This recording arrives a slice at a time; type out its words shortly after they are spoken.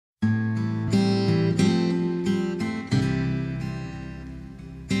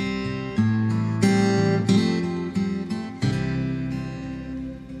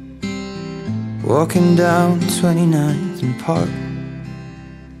Walking down 29th and Park,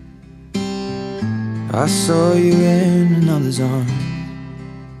 I saw you in another's arms.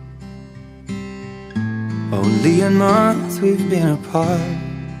 Only a month we've been apart.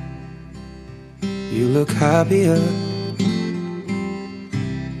 You look happier.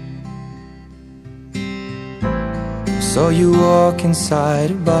 Saw you walk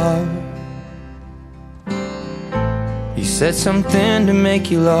inside a bar. You said something to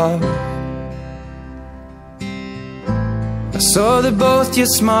make you laugh. I saw that both your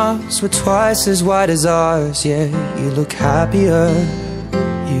smiles were twice as wide as ours. Yeah, you look happier,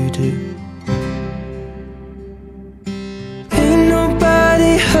 you do. Ain't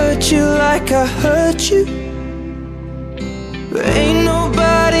nobody hurt you like I hurt you, but ain't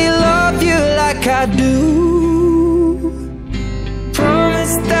nobody love you like I do.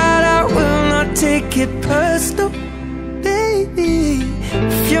 Promise that I will not take it personal, baby,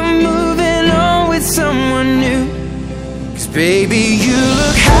 if you're moving on with someone new. 'Cause baby, you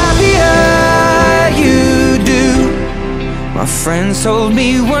look happier, you do. My friends told me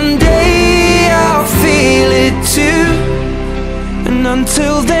one day I'll feel it too, and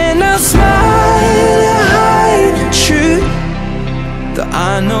until then I'll smile to hide the truth, that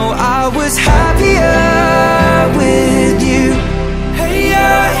I know I was happier with you. Hey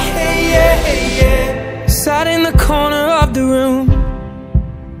yeah, hey yeah, hey yeah. Sat in the corner of the room,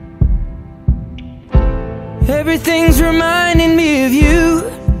 everything's reminding me of you.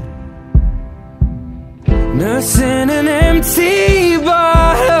 Nursing an empty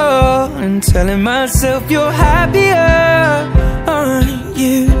bottle and telling myself you're happier, aren't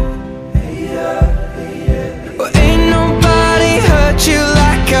you? Well, ain't nobody hurt you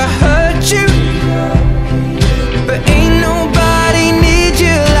like I hurt you, but ain't nobody need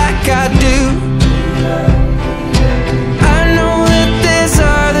you like I do. I know that there's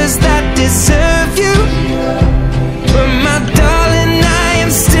others that deserve you, but my darling, I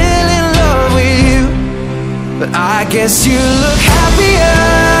am still in love with you. But I guess you look happier,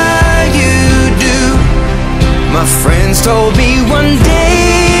 you do. My friends told me one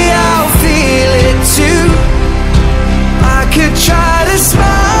day I'll feel it too. I could try to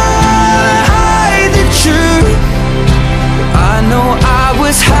smile and hide the truth, but I know I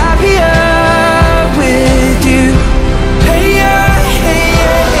was happier with you. Hey yeah, hey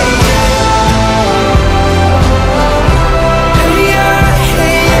yeah, hey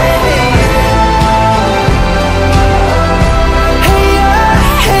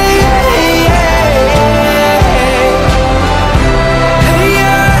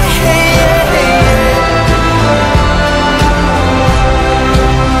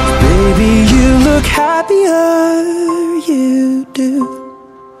happier, you do.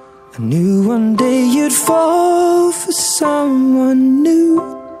 I knew one day you'd fall for someone new,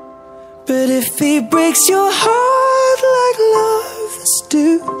 but if he breaks your heart like lovers do,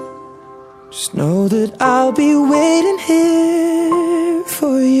 just know that I'll be waiting here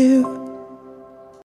for you.